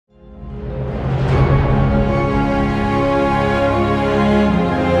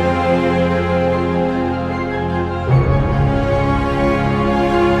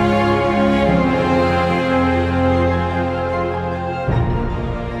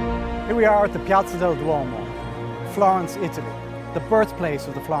we are at the Piazza del Duomo, Florence, Italy, the birthplace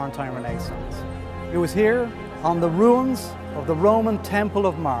of the Florentine Renaissance. It was here, on the ruins of the Roman Temple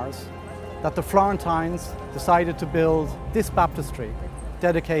of Mars, that the Florentines decided to build this baptistry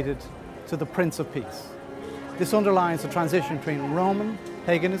dedicated to the Prince of Peace. This underlines the transition between Roman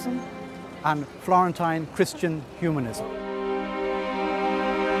paganism and Florentine Christian humanism.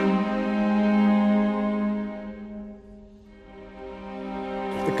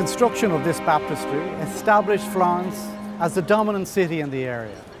 The construction of this baptistry established Florence as the dominant city in the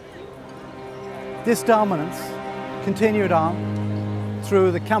area. This dominance continued on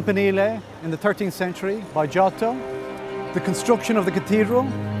through the Campanile in the 13th century by Giotto, the construction of the cathedral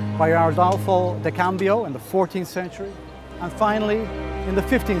by Guadalupe da Cambio in the 14th century, and finally in the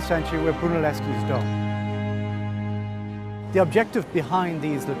 15th century with Brunelleschi's dome. The objective behind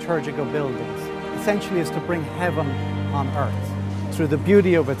these liturgical buildings essentially is to bring heaven on earth through the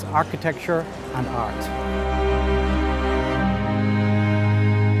beauty of its architecture and art.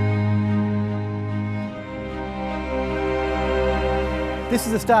 This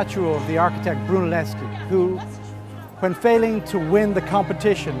is a statue of the architect Brunelleschi, who, when failing to win the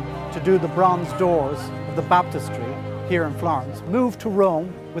competition to do the bronze doors of the baptistry here in Florence, moved to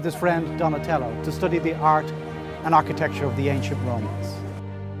Rome with his friend Donatello to study the art and architecture of the ancient Romans.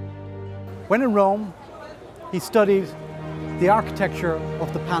 When in Rome, he studied the architecture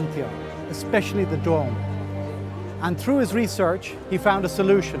of the Pantheon, especially the dome. And through his research, he found a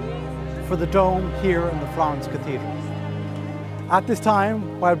solution for the dome here in the Florence Cathedral. At this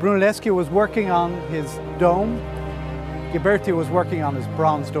time, while Brunelleschi was working on his dome, Ghiberti was working on his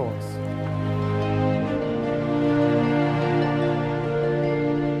bronze doors.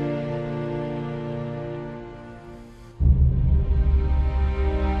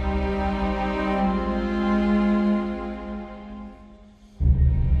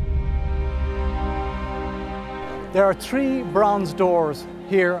 There are 3 bronze doors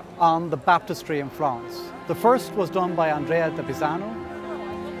here on the baptistry in Florence. The first was done by Andrea da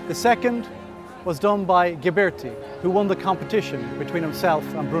Pisano. The second was done by Ghiberti, who won the competition between himself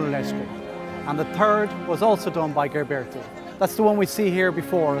and Brunelleschi. And the third was also done by Ghiberti. That's the one we see here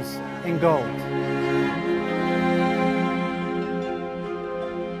before us in gold.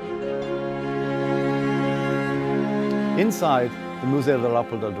 Inside the Museo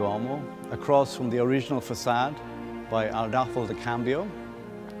dell'Opera del Duomo, across from the original facade by Guadalupe da Cambio,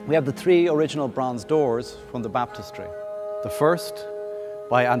 we have the 3 original bronze doors from the baptistry. The first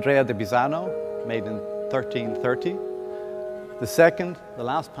by Andrea da Pisano, made in 1330. The second, the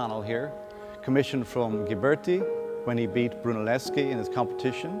last panel here, commissioned from Ghiberti when he beat Brunelleschi in his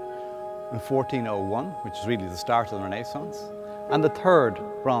competition in 1401, which is really the start of the Renaissance. And the third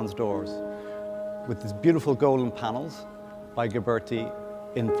bronze doors with these beautiful golden panels by Ghiberti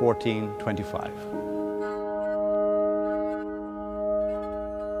in 1425.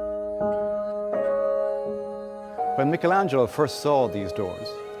 When Michelangelo first saw these doors,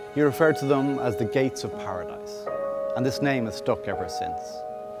 he referred to them as the gates of paradise, and this name has stuck ever since.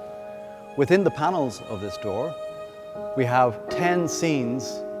 Within the panels of this door, we have 10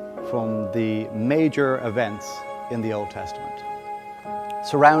 scenes from the major events in the Old Testament,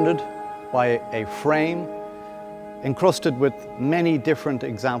 surrounded by a frame encrusted with many different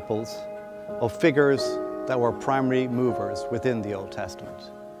examples of figures that were primary movers within the Old Testament,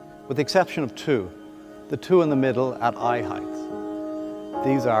 with the exception of 2. The 2 in the middle at eye height.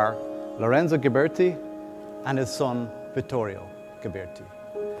 These are Lorenzo Ghiberti and his son Vittorio Ghiberti.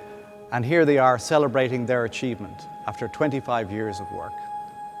 And here they are celebrating their achievement after 25 years of work.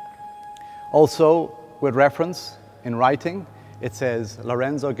 Also, with reference in writing, it says,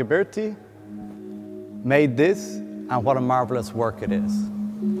 Lorenzo Ghiberti made this, and what a marvelous work it is.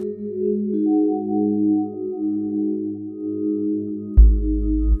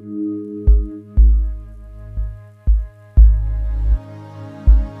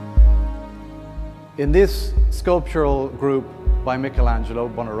 In this sculptural group by Michelangelo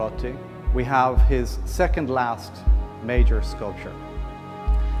Buonarroti, we have his second last major sculpture.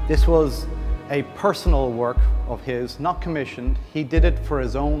 This was a personal work of his, not commissioned. He did it for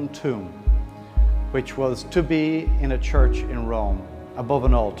his own tomb, which was to be in a church in Rome, above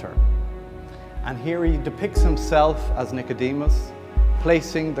an altar. And here he depicts himself as Nicodemus,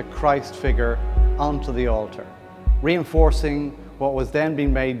 placing the Christ figure onto the altar, reinforcing what was then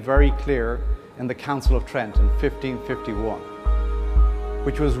being made very clear in the Council of Trent in 1551,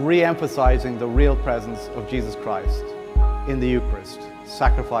 which was re-emphasizing the real presence of Jesus Christ in the Eucharist,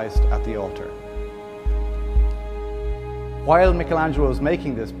 sacrificed at the altar. While Michelangelo was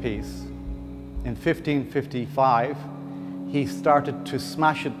making this piece, in 1555, he started to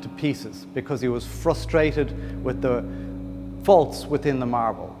smash it to pieces because he was frustrated with the faults within the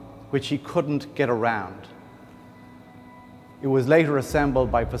marble, which he couldn't get around. It was later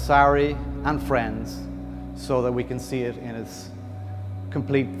assembled by Vasari and friends so that we can see it in its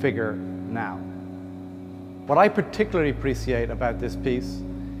complete figure now. What I particularly appreciate about this piece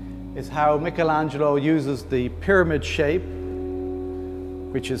is how Michelangelo uses the pyramid shape,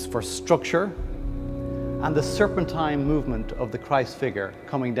 which is for structure, and the serpentine movement of the Christ figure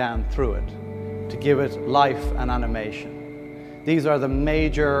coming down through it to give it life and animation. These are the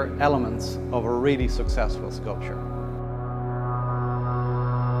major elements of a really successful sculpture.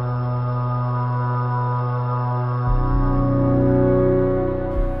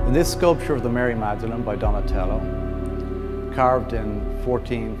 In this sculpture of the Mary Magdalene by Donatello, carved in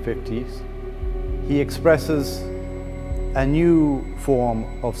 1450s, he expresses a new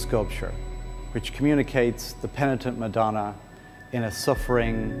form of sculpture which communicates the penitent Madonna in a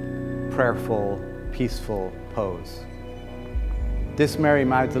suffering, prayerful, peaceful pose. This Mary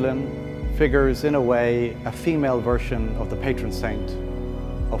Magdalene figures, in a way, a female version of the patron saint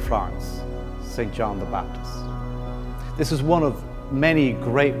of Florence, St. John the Baptist. This is one of many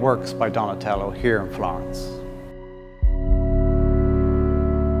great works by Donatello here in Florence.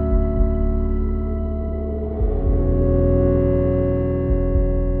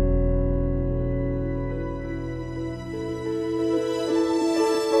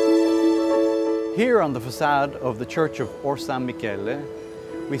 Here on the facade of the Church of Or San Michele,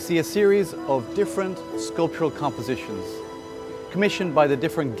 we see a series of different sculptural compositions commissioned by the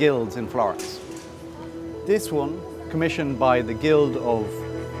different guilds in Florence. This one, commissioned by the Guild of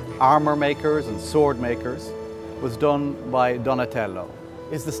Armor Makers and Sword Makers, was done by Donatello.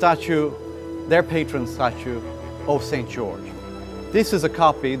 It's the statue, their patron statue, of St. George. This is a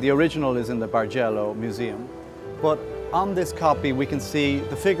copy, the original is in the Bargello Museum, but on this copy we can see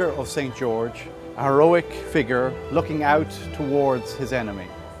the figure of St. George, a heroic figure looking out towards his enemy,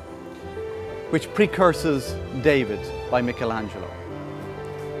 which precurses David by Michelangelo.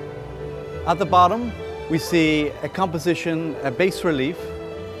 At the bottom, we see a composition, a bas relief,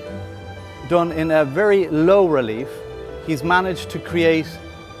 done in a very low relief. He's managed to create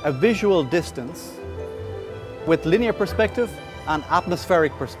a visual distance with linear perspective and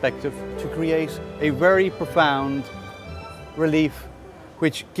atmospheric perspective to create a very profound relief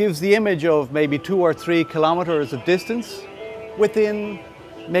which gives the image of maybe 2 or 3 kilometers of distance within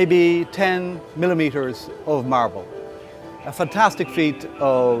maybe 10 millimeters of marble. A fantastic feat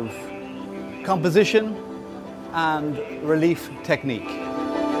of composition and relief technique.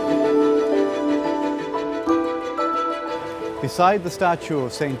 Beside the statue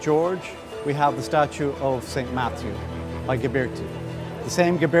of St. George, we have the statue of St. Matthew by Ghiberti, the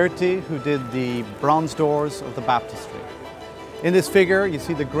same Ghiberti who did the bronze doors of the baptistry. In this figure, you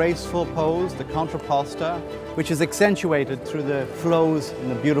see the graceful pose, the contrapposta, which is accentuated through the flows in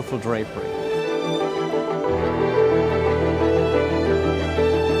the beautiful drapery.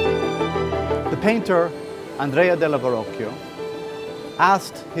 The painter Andrea della Verrocchio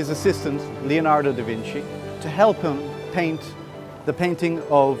asked his assistant Leonardo da Vinci to help him paint the painting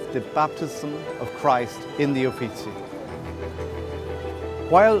of the baptism of Christ in the Uffizi.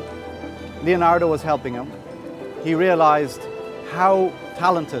 While Leonardo was helping him, he realized how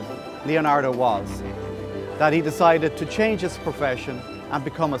talented Leonardo was, that he decided to change his profession and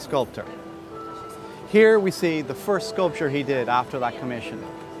become a sculptor. Here we see the first sculpture he did after that commission.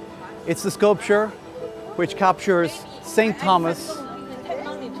 It's the sculpture which captures St. Thomas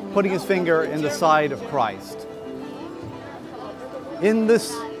putting his finger in the side of Christ. In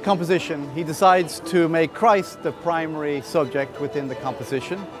this composition, he decides to make Christ the primary subject within the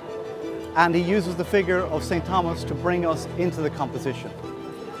composition, and he uses the figure of St. Thomas to bring us into the composition.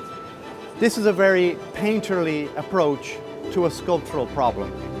 This is a very painterly approach to a sculptural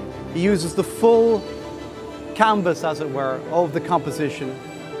problem. He uses the full canvas, as it were, of the composition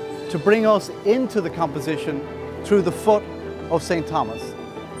to bring us into the composition through the foot of St. Thomas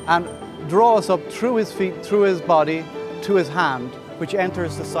and draw us up through his feet, through his body, to his hand, which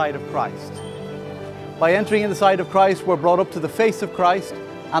enters the side of Christ. By entering in the side of Christ, we're brought up to the face of Christ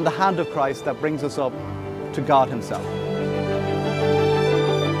and the hand of Christ that brings us up to God Himself.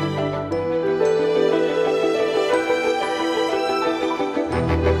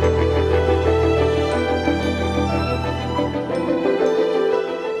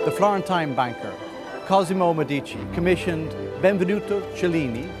 The Florentine banker Cosimo Medici commissioned Benvenuto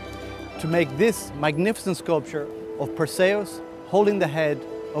Cellini to make this magnificent sculpture of Perseus holding the head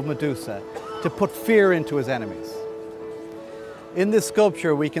of Medusa to put fear into his enemies. In this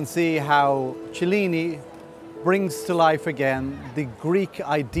sculpture we can see how Cellini brings to life again the Greek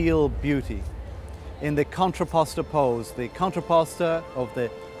ideal beauty in the contrapposta pose, the contrapposta of the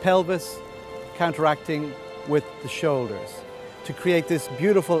pelvis counteracting with the shoulders to create this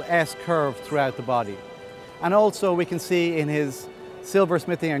beautiful S curve throughout the body. And also we can see in his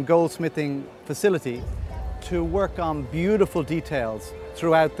silversmithing and goldsmithing facility to work on beautiful details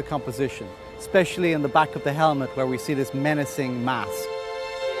throughout the composition, especially in the back of the helmet where we see this menacing mask.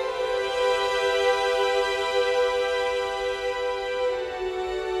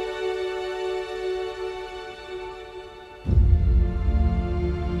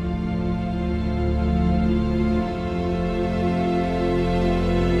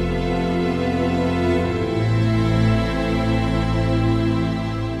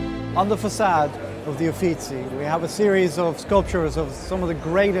 On the facade of the Uffizi, we have a series of sculptures of some of the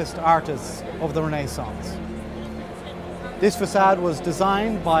greatest artists of the Renaissance. This facade was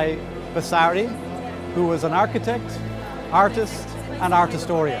designed by Vasari, who was an architect, artist and art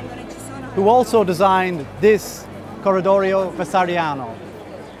historian, who also designed this Corridoio Vasariano,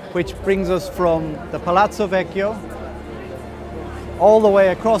 which brings us from the Palazzo Vecchio all the way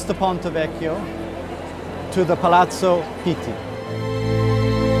across the Ponte Vecchio to the Palazzo Pitti.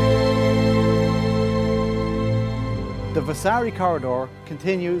 The Vasari corridor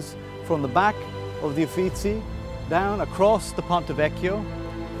continues from the back of the Uffizi down across the Ponte Vecchio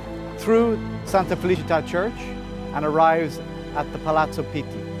through Santa Felicita Church and arrives at the Palazzo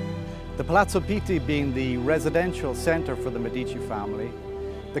Pitti. The Palazzo Pitti being the residential centre for the Medici family,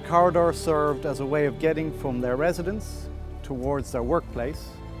 the corridor served as a way of getting from their residence towards their workplace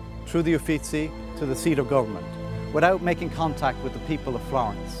through the Uffizi to the seat of government without making contact with the people of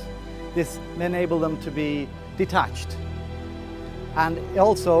Florence. This enabled them to be detached, and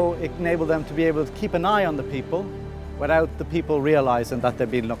also it enabled them to be able to keep an eye on the people without the people realizing that they're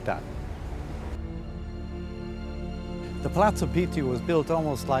being looked at. The Palazzo Pitti was built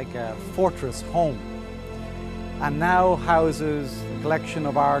almost like a fortress home and now houses a collection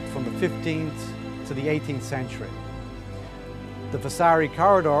of art from the 15th to the 18th century. The Vasari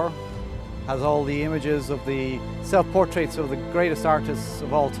corridor has all the images of the self-portraits of the greatest artists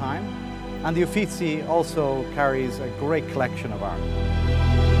of all time, and the Uffizi also carries a great collection of art.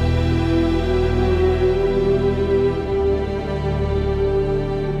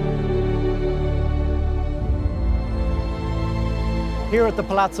 Here at the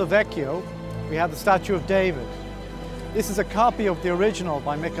Palazzo Vecchio, we have the statue of David. This is a copy of the original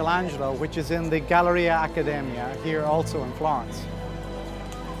by Michelangelo, which is in the Galleria Accademia, here also in Florence.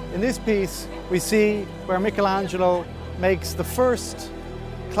 In this piece, we see where Michelangelo makes the first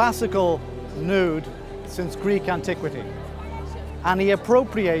classical nude since Greek antiquity. And he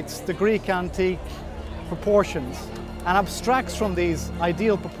appropriates the Greek antique proportions and abstracts from these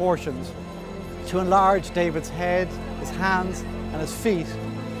ideal proportions to enlarge David's head, his hands, and his feet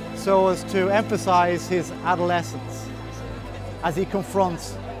so as to emphasize his adolescence as he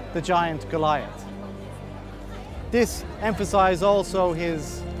confronts the giant Goliath. This emphasized also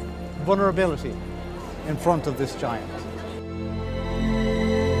his vulnerability in front of this giant.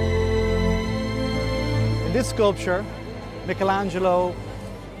 In this sculpture, Michelangelo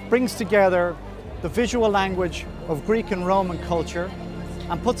brings together the visual language of Greek and Roman culture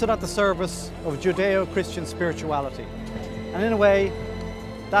and puts it at the service of Judeo-Christian spirituality. And in a way,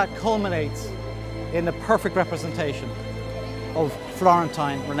 that culminates in the perfect representation of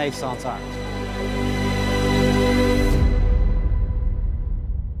Florentine Renaissance art.